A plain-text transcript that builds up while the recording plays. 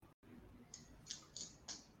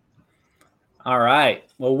All right.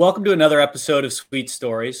 Well, welcome to another episode of Sweet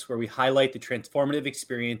Stories, where we highlight the transformative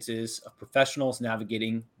experiences of professionals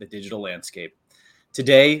navigating the digital landscape.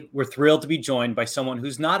 Today, we're thrilled to be joined by someone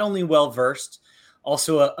who's not only well-versed,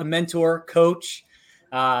 also a mentor, coach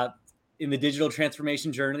in the digital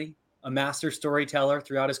transformation journey, a master storyteller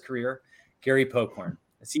throughout his career, Gary Pokorn,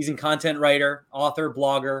 a seasoned content writer, author,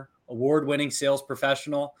 blogger, award-winning sales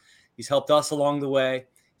professional. He's helped us along the way.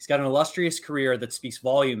 He's got an illustrious career that speaks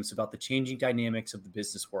volumes about the changing dynamics of the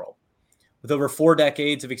business world. With over 4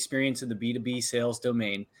 decades of experience in the B2B sales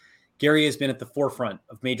domain, Gary has been at the forefront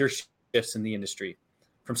of major shifts in the industry,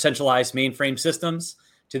 from centralized mainframe systems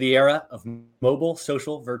to the era of mobile,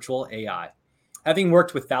 social, virtual AI. Having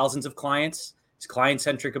worked with thousands of clients, his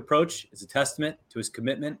client-centric approach is a testament to his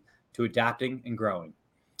commitment to adapting and growing.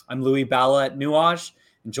 I'm Louis at Nuage,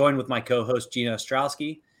 and joined with my co-host Gina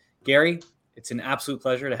Ostrowski. Gary, it's an absolute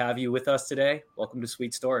pleasure to have you with us today. Welcome to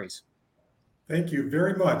Sweet Stories. Thank you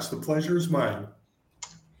very much. The pleasure is mine.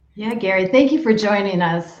 Yeah, Gary, thank you for joining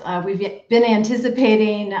us. We've been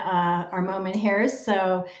anticipating our moment here,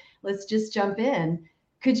 so let's just jump in.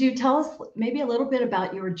 Could you tell us maybe a little bit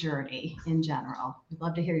about your journey in general? We'd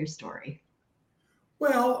love to hear your story.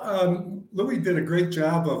 Well, Louis did a great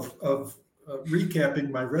job of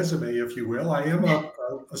recapping my resume, if you will. I am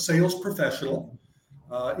a sales professional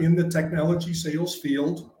in the technology sales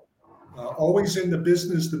field, always in the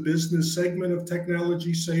business-to-business segment of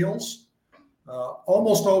technology sales,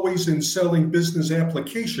 almost always in selling business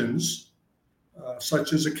applications,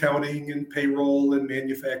 such as accounting and payroll and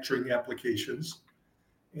manufacturing applications.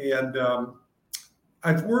 And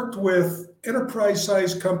I've worked with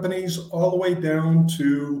enterprise-sized companies all the way down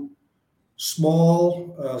to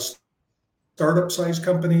small startup-sized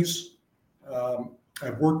companies.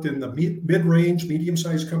 I've worked in the mid-range,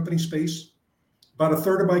 medium-sized company space. About a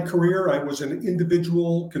third of my career, I was an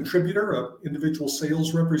individual contributor, an individual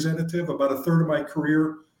sales representative. About a third of my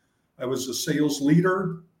career, I was a sales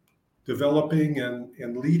leader, developing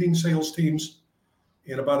and leading sales teams.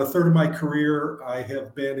 And about a third of my career, I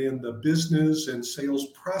have been in the business and sales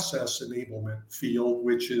process enablement field,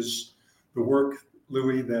 which is the work,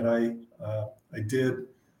 Louis, that I did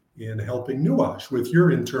in helping Nuage with your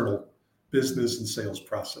internal business and sales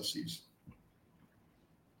processes.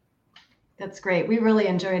 That's great. We really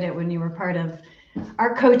enjoyed it when you were part of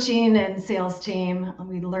our coaching and sales team.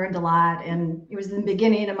 We learned a lot, and it was the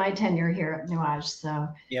beginning of my tenure here at Nuage. So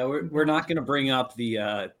yeah, we're not going to bring up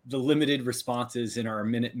the limited responses in our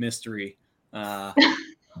minute mystery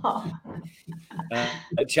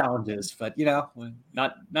challenges, but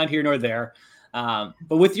not here nor there. But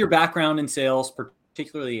with your background in sales,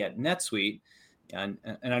 particularly at NetSuite, and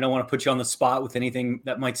I don't want to put you on the spot with anything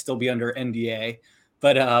that might still be under NDA,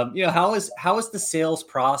 but how is the sales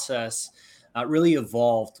process really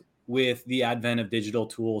evolved with the advent of digital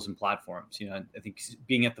tools and platforms? I think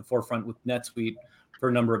being at the forefront with NetSuite for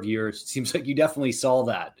a number of years, it seems like you definitely saw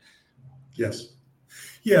that. Yes.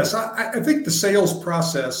 I think the sales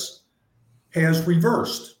process has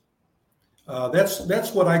reversed.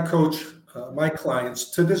 That's what I coach my clients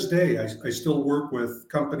to this day. I still work with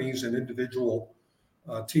companies and individual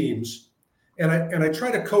teams, and I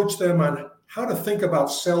try to coach them on how to think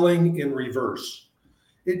about selling in reverse.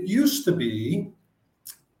 It used to be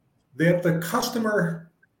that the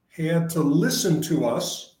customer had to listen to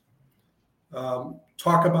us,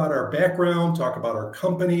 talk about our background, talk about our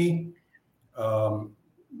company. It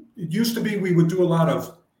used to be we would do a lot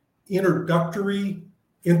of introductory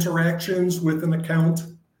interactions with an account.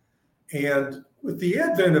 And with the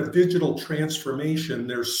advent of digital transformation,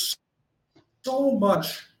 there's so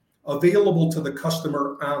much available to the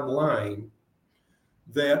customer online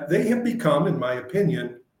that they have become, in my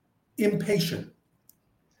opinion, impatient.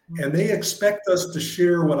 And they expect us to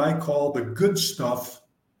share what I call the good stuff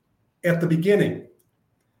at the beginning.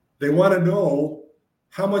 They want to know,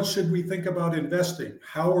 how much should we think about investing?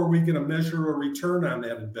 How are we going to measure a return on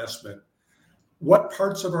that investment? What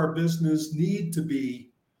parts of our business need to be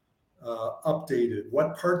updated?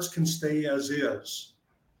 What parts can stay as is?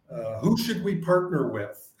 Who should we partner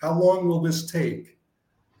with? How long will this take?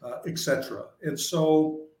 Etc. And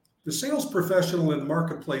so the sales professional in the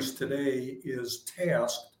marketplace today is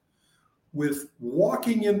tasked with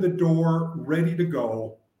walking in the door ready to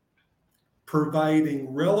go,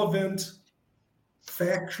 providing relevant,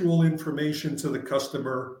 factual information to the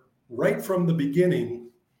customer right from the beginning,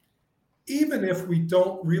 even if we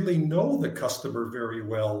don't really know the customer very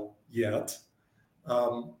well yet.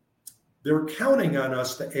 They're counting on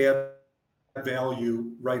us to add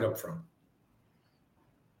value right up front.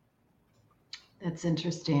 That's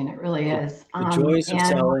interesting. It really is. The joys of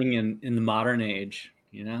selling in the modern age,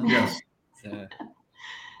 Yes.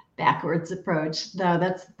 Backwards approach. No,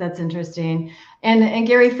 that's interesting. And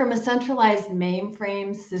Gary, from a centralized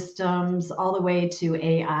mainframe systems all the way to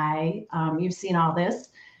AI, you've seen all this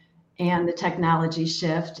and the technology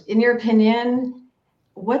shift. In your opinion,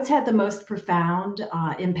 what's had the most profound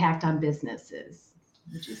impact on businesses,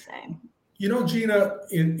 would you say? Gina,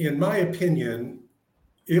 in my opinion,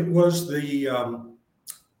 it was the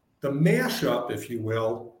mashup, if you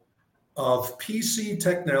will, of PC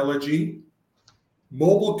technology,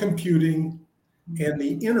 mobile computing, and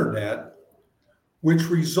the internet, which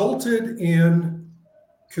resulted in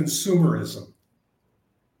consumerism.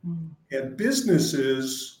 And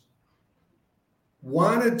businesses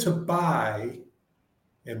wanted to buy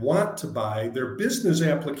and want to buy their business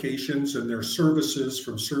applications and their services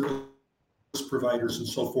from service providers and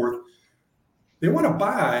so forth. They want to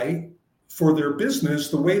buy for their business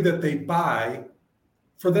the way that they buy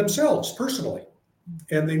for themselves personally.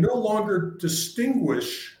 And they no longer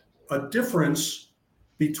distinguish a difference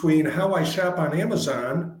between how I shop on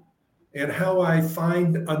Amazon and how I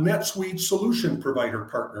find a NetSuite solution provider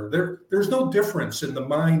partner. There's no difference in the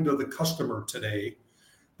mind of the customer today.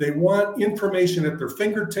 They want information at their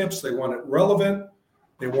fingertips. They want it relevant.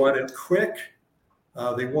 They want it quick.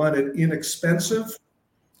 They want it inexpensive.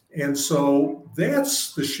 And so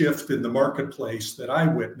that's the shift in the marketplace that I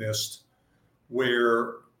witnessed,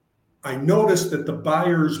 where I noticed that the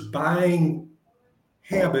buyer's buying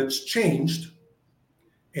habits changed,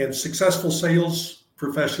 and successful sales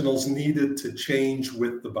professionals needed to change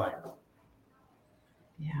with the buyer.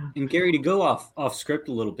 Yeah. And Gary, to go off script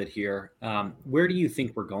a little bit here, where do you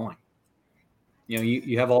think we're going?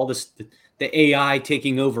 You have all this, the AI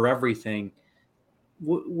taking over everything.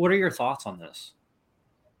 What are your thoughts on this?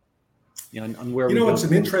 On where it's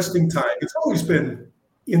an interesting time. It's always been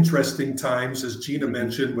interesting times, as Gina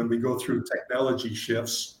mentioned, when we go through technology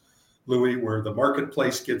shifts, Louis, where the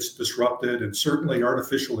marketplace gets disrupted, and certainly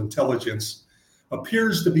artificial intelligence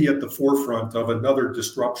appears to be at the forefront of another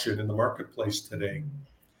disruption in the marketplace today.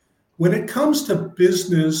 When it comes to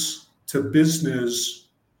business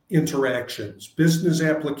interactions, business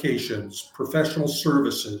applications, professional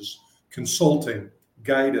services, consulting,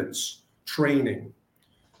 guidance, training,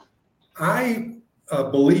 I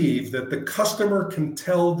believe that the customer can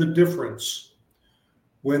tell the difference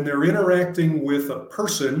when they're interacting with a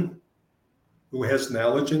person who has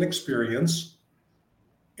knowledge and experience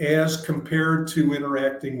as compared to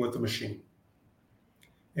interacting with a machine.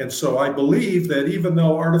 And so I believe that even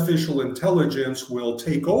though artificial intelligence will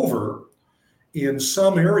take over in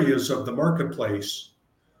some areas of the marketplace,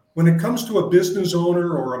 when it comes to a business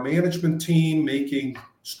owner or a management team making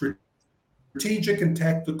strategic and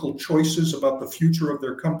tactical choices about the future of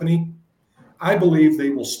their company, I believe they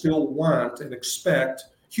will still want and expect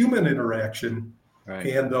human interaction, right,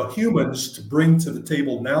 and the humans to bring to the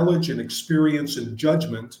table knowledge and experience and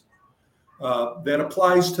judgment that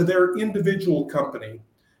applies to their individual company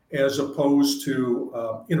as opposed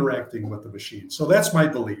to interacting with the machine. So that's my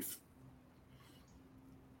belief.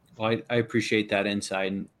 Well, I appreciate that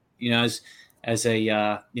insight. And, as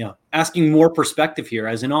a, asking more perspective here,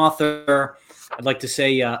 as an author, I'd like to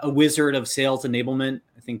say a wizard of sales enablement.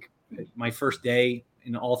 I think my first day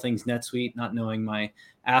in all things NetSuite, not knowing my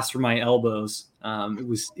ass from my elbows,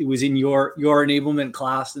 it was in your enablement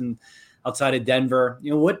class and outside of Denver.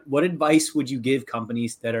 What advice would you give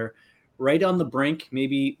companies that are right on the brink,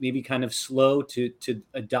 maybe kind of slow to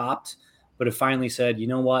adopt, but have finally said, you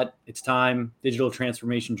know what, it's time, digital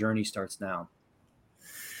transformation journey starts now?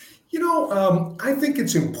 I think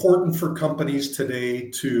it's important for companies today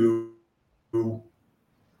to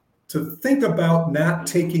think about not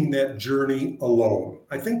taking that journey alone.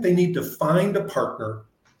 I think they need to find a partner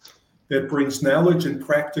that brings knowledge and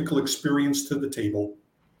practical experience to the table.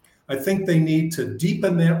 I think they need to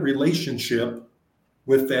deepen that relationship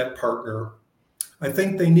with that partner. I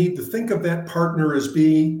think they need to think of that partner as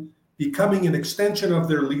becoming an extension of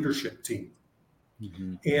their leadership team.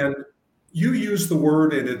 Mm-hmm. And you use the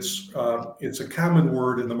word, and it's a common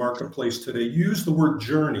word in the marketplace today. You use the word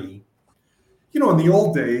journey. In the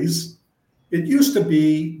old days, it used to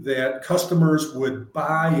be that customers would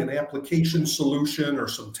buy an application solution or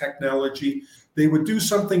some technology. They would do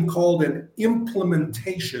something called an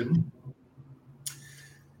implementation.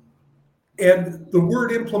 And the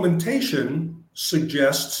word implementation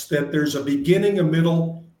suggests that there's a beginning, a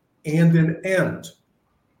middle, and an end.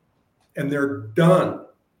 And they're done.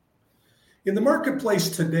 In the marketplace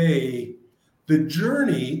today,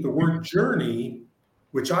 the word journey,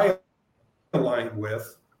 which I align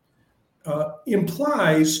with,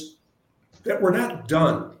 implies that we're not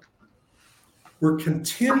done. We're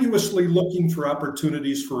continuously looking for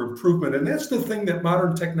opportunities for improvement. And that's the thing that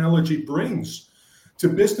modern technology brings to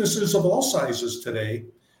businesses of all sizes today,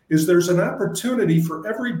 is there's an opportunity for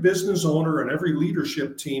every business owner and every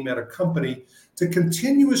leadership team at a company to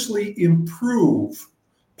continuously improve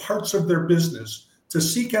parts of their business, to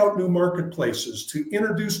seek out new marketplaces, to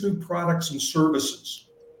introduce new products and services.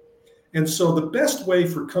 And so the best way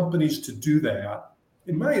for companies to do that,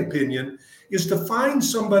 in my opinion, is to find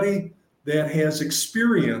somebody that has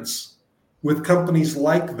experience with companies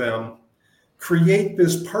like them, create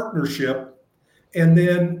this partnership, and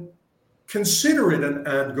then consider it an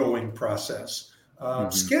ongoing process.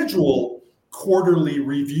 Schedule quarterly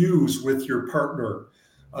reviews with your partner.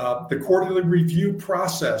 The quarterly review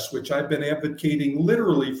process, which I've been advocating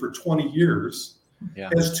literally for 20 years,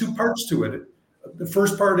 has two parts to it. The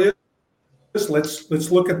first part is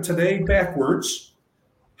let's look at today backwards.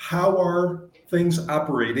 How are things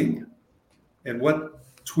operating, and what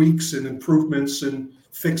tweaks and improvements and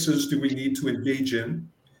fixes do we need to engage in?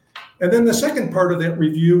 And then the second part of that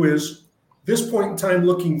review is this point in time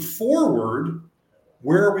looking forward.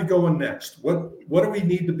 Where are we going next? What do we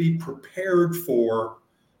need to be prepared for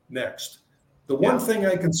next? The one thing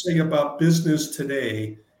I can say about business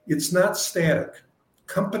today, it's not static.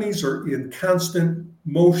 Companies are in constant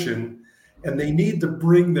motion, and they need to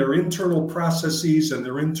bring their internal processes and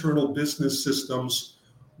their internal business systems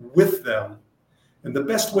with them. And the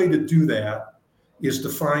best way to do that is to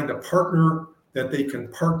find a partner that they can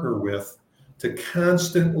partner with to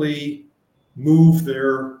constantly move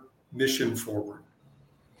their mission forward.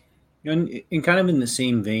 And kind of in the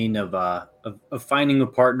same vein of finding a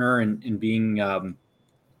partner and being,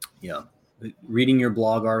 reading your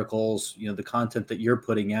blog articles, the content that you're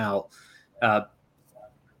putting out.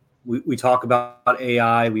 We talk about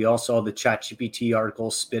AI. We all saw the ChatGPT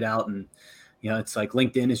articles spit out, and it's like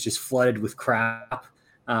LinkedIn is just flooded with crap,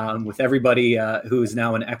 with everybody who is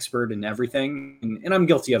now an expert in everything, and I'm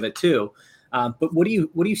guilty of it too. But what do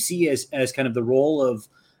you see as kind of the role of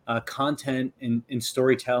content and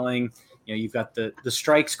storytelling? You've got the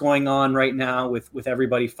strikes going on right now with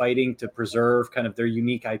everybody fighting to preserve kind of their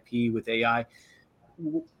unique IP with AI.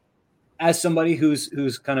 As somebody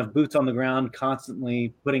who's kind of boots on the ground,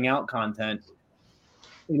 constantly putting out content,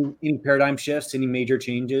 any paradigm shifts, any major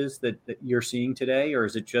changes that you're seeing today, or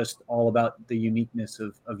is it just all about the uniqueness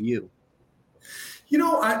of you?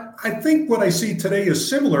 I think what I see today is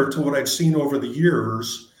similar to what I've seen over the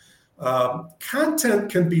years. Content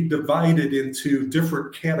can be divided into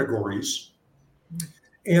different categories,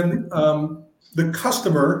 and the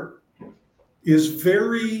customer is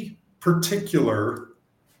very particular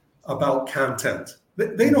about content.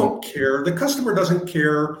 They don't care. The customer doesn't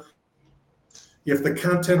care if the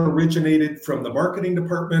content originated from the marketing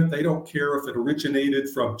department. They don't care if it originated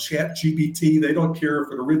from ChatGPT. They don't care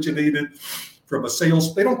if it originated from a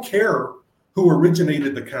sales. They don't care who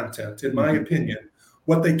originated the content, in my opinion.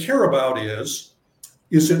 What they care about is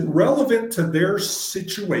it relevant to their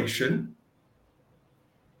situation?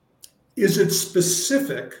 Is it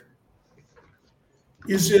specific?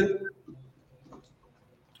 Is it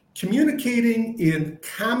communicating in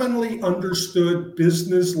commonly understood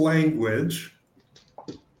business language?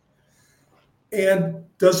 And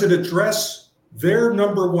does it address their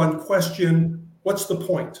number one question? What's the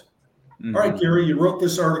point? All right, Gary, you wrote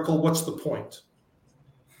this article. What's the point?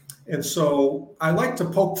 And so I like to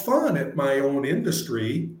poke fun at my own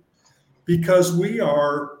industry because we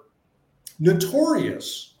are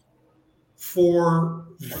notorious for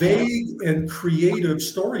vague and creative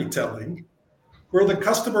storytelling where the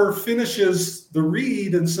customer finishes the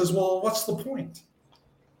read and says, well, what's the point?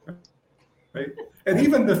 Right? And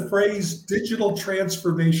even the phrase digital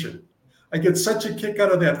transformation, I get such a kick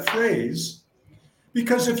out of that phrase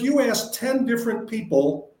because if you ask 10 different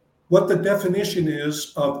people what the definition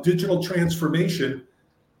is of digital transformation,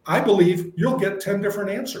 I believe you'll get 10 different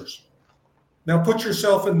answers. Now put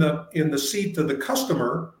yourself in the seat of the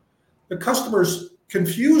customer. The customer's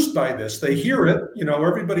confused by this. They hear it,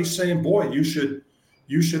 everybody's saying, boy, you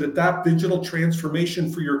should adopt digital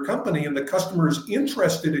transformation for your company. And the customer is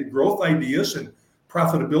interested in growth ideas and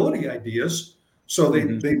profitability ideas. So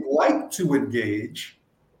they like to engage.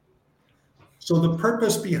 So the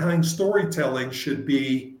purpose behind storytelling should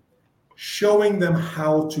be showing them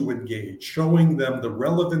how to engage, showing them the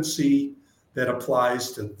relevancy that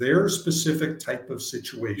applies to their specific type of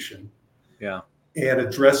situation. Yeah. And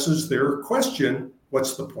addresses their question,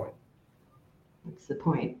 what's the point? What's the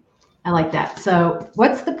point? I like that. So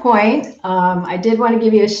what's the point? I did want to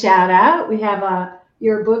give you a shout out. We have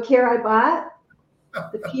your book here I bought,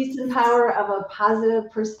 The Peace and Power of a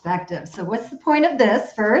Positive Perspective. So what's the point of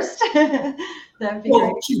this first? That'd be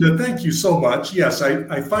great. Gina, thank you so much. Yes,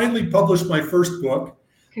 I finally published my first book.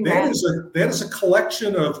 Congrats. That is a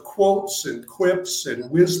collection of quotes and quips and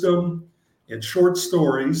wisdom and short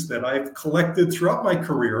stories that I've collected throughout my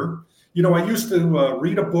career. I used to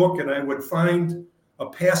read a book and I would find a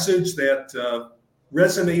passage that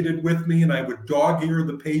resonated with me and I would dog ear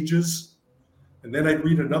the pages. And then I'd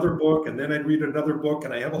read another book and then I'd read another book.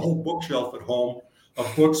 And I have a whole bookshelf at home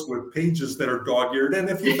of books with pages that are dog eared. And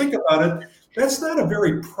if you think about it, that's not a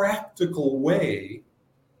very practical way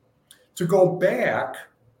to go back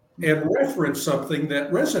and reference something that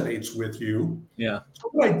resonates with you. Yeah. So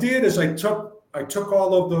what I did is I took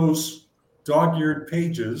all of those dog-eared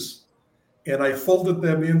pages and I folded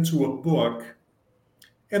them into a book.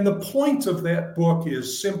 And the point of that book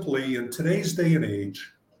is simply, in today's day and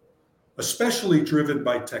age, especially driven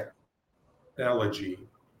by technology,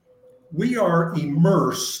 we are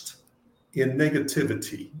immersed in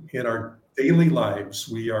negativity in our daily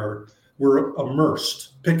lives. We're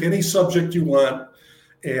immersed. Pick any subject you want,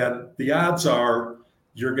 and the odds are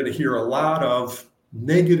you're going to hear a lot of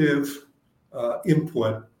negative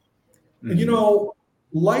input. Mm-hmm. And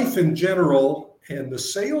life in general, and the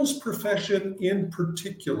sales profession in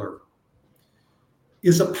particular,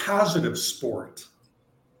 is a positive sport.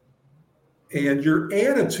 And your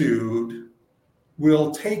attitude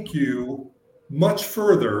will take you much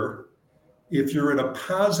further if you're in a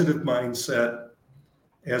positive mindset,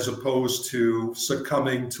 as opposed to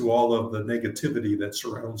succumbing to all of the negativity that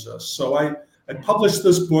surrounds us. So I published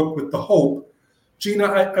this book with the hope, Gina,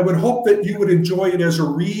 I would hope that you would enjoy it as a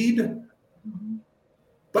read,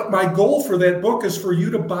 but my goal for that book is for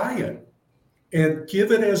you to buy it and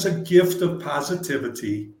give it as a gift of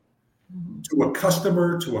positivity to a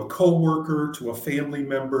customer, to a coworker, to a family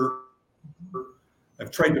member.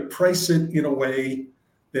 I've tried to price it in a way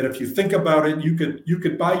that if you think about it, you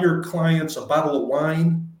could buy your clients a bottle of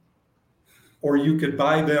wine, or you could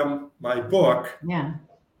buy them my book. Yeah.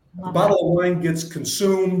 The bottle of wine gets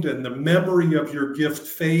consumed and the memory of your gift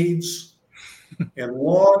fades. And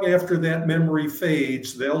long after that memory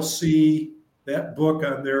fades, they'll see that book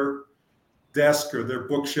on their desk or their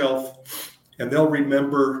bookshelf, and they'll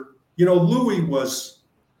remember, Louis was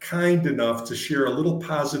kind enough to share a little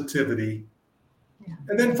positivity. Yeah.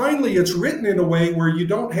 And then finally, it's written in a way where you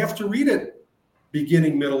don't have to read it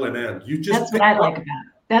beginning, middle, and end. That's what I like about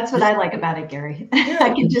it. That's what I like about it, Gary. Yeah, I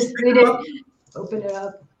can just read it, open it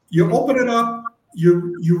up. You open it up,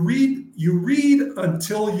 you read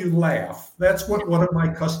until you laugh. That's what one of my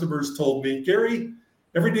customers told me. Gary,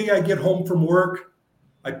 every day I get home from work,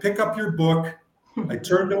 I pick up your book, I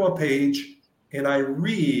turn to a page, and I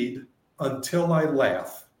read until I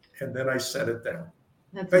laugh, and then I set it down.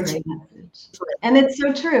 That's a great message. And it's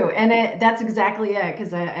so true. And that's exactly it.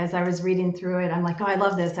 Because as I was reading through it, I'm like, oh, I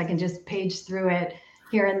love this. I can just page through it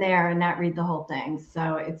here and there and not read the whole thing.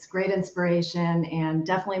 So it's great inspiration and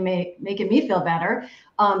definitely making me feel better.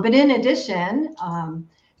 But in addition,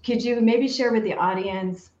 could you maybe share with the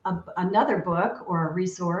audience another book or a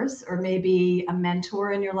resource, or maybe a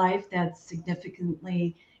mentor in your life that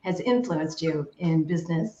significantly has influenced you in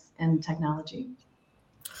business and technology?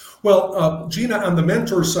 Well, Gina, on the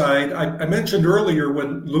mentor side, I mentioned earlier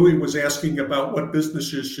when Louis was asking about what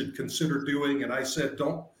businesses should consider doing, and I said,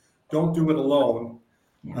 don't do it alone.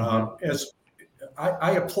 Yeah. As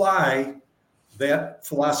I apply that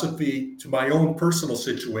philosophy to my own personal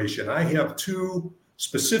situation, I have two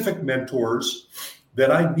specific mentors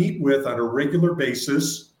that I meet with on a regular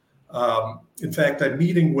basis. In fact, I'm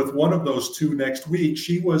meeting with one of those two next week.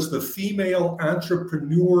 She was the Female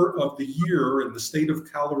Entrepreneur of the Year in the state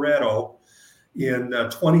of Colorado in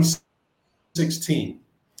 2016.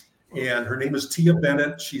 And her name is Tia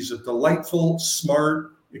Bennett. She's a delightful,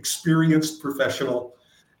 smart, experienced professional.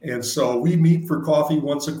 And so we meet for coffee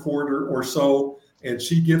once a quarter or so, and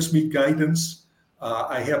she gives me guidance.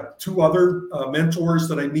 I have two other mentors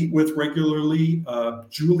that I meet with regularly.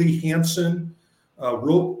 Julie Hansen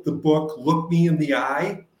wrote the book, Look Me in the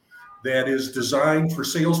Eye, that is designed for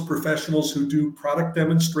sales professionals who do product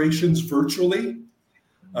demonstrations virtually.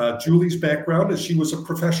 Julie's background is she was a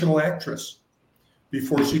professional actress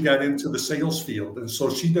before she got into the sales field. And so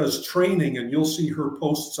she does training, and you'll see her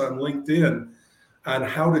posts on LinkedIn on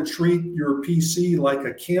how to treat your PC like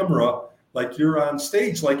a camera, like you're on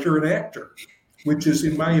stage, like you're an actor, which is,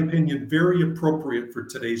 in my opinion, very appropriate for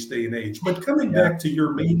today's day and age. But coming back to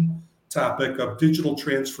your main topic of digital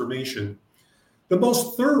transformation, the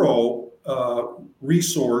most thorough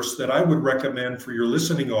resource that I would recommend for your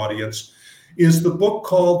listening audience is the book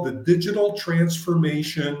called The Digital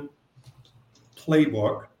Transformation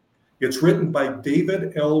Playbook. It's written by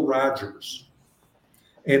David L. Rogers.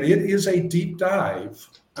 And it is a deep dive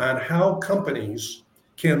on how companies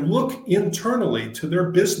can look internally to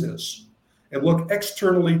their business and look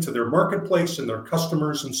externally to their marketplace and their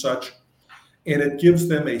customers and such. And it gives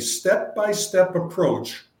them a step-by-step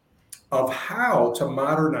approach of how to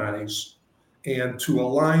modernize and to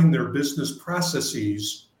align their business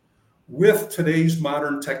processes with today's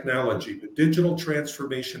modern technology, the digital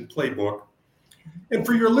transformation playbook. And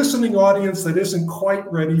for your listening audience that isn't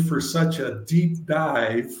quite ready for such a deep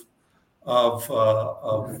dive of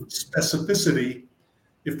specificity,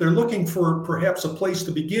 if they're looking for perhaps a place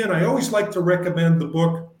to begin, I always like to recommend the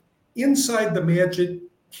book Inside the Magic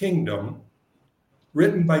Kingdom,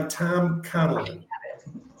 written by Tom Connellan.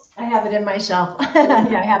 I have it in my shelf.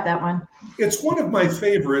 Yeah, I have that one. It's one of my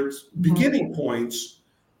favorite beginning points.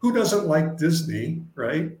 Who doesn't like Disney,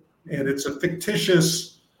 right? And it's a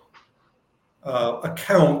fictitious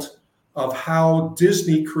account of how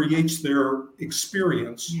Disney creates their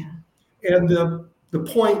experience. Yeah. And the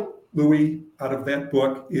point, Louis, out of that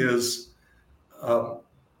book is the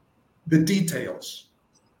details.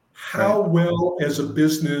 How well as a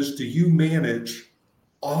business do you manage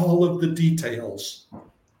all of the details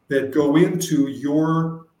that go into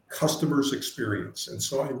your customer's experience? And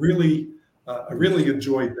so I really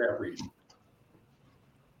enjoyed that reading.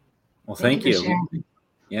 Well, thank you.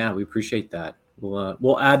 Yeah, we appreciate that.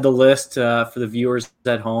 We'll add the list for the viewers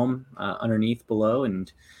at home underneath below,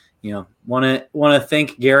 and want to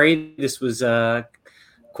thank Gary. This was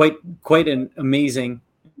quite an amazing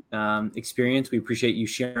experience. We appreciate you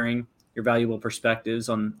sharing your valuable perspectives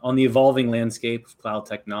on the evolving landscape of cloud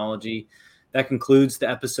technology. That concludes the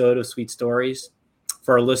episode of Sweet Stories.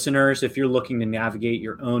 For our listeners, if you're looking to navigate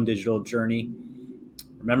your own digital journey,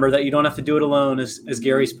 remember that you don't have to do it alone, as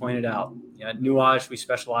Gary's pointed out. At Nuage, we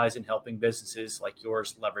specialize in helping businesses like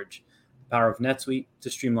yours leverage the power of NetSuite to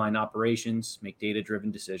streamline operations, make data-driven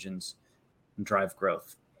decisions, and drive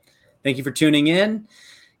growth. Thank you for tuning in.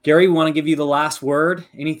 Gary, we want to give you the last word.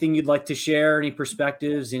 Anything you'd like to share, any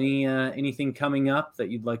perspectives, anything coming up that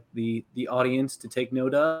you'd like the audience to take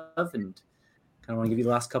note of? And kind of want to give you the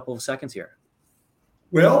last couple of seconds here.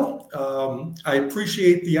 Well, I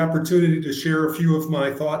appreciate the opportunity to share a few of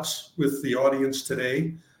my thoughts with the audience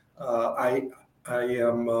today. I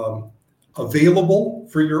am available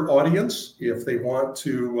for your audience if they want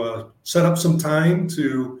to set up some time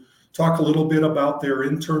to talk a little bit about their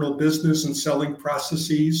internal business and selling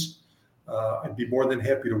processes. I'd be more than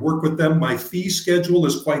happy to work with them. My fee schedule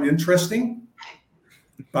is quite interesting.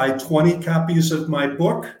 Buy 20 copies of my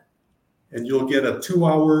book, and you'll get a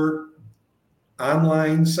 2-hour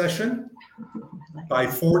online session. Buy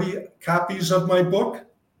 40 copies of my book,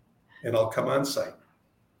 and I'll come on site.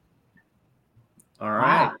 All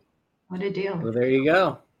right. Wow. What a deal. Well, there you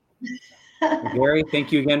go. Well, Gary,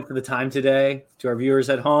 thank you again for the time today. To our viewers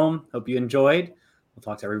at home, hope you enjoyed. We'll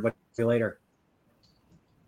talk to everybody later.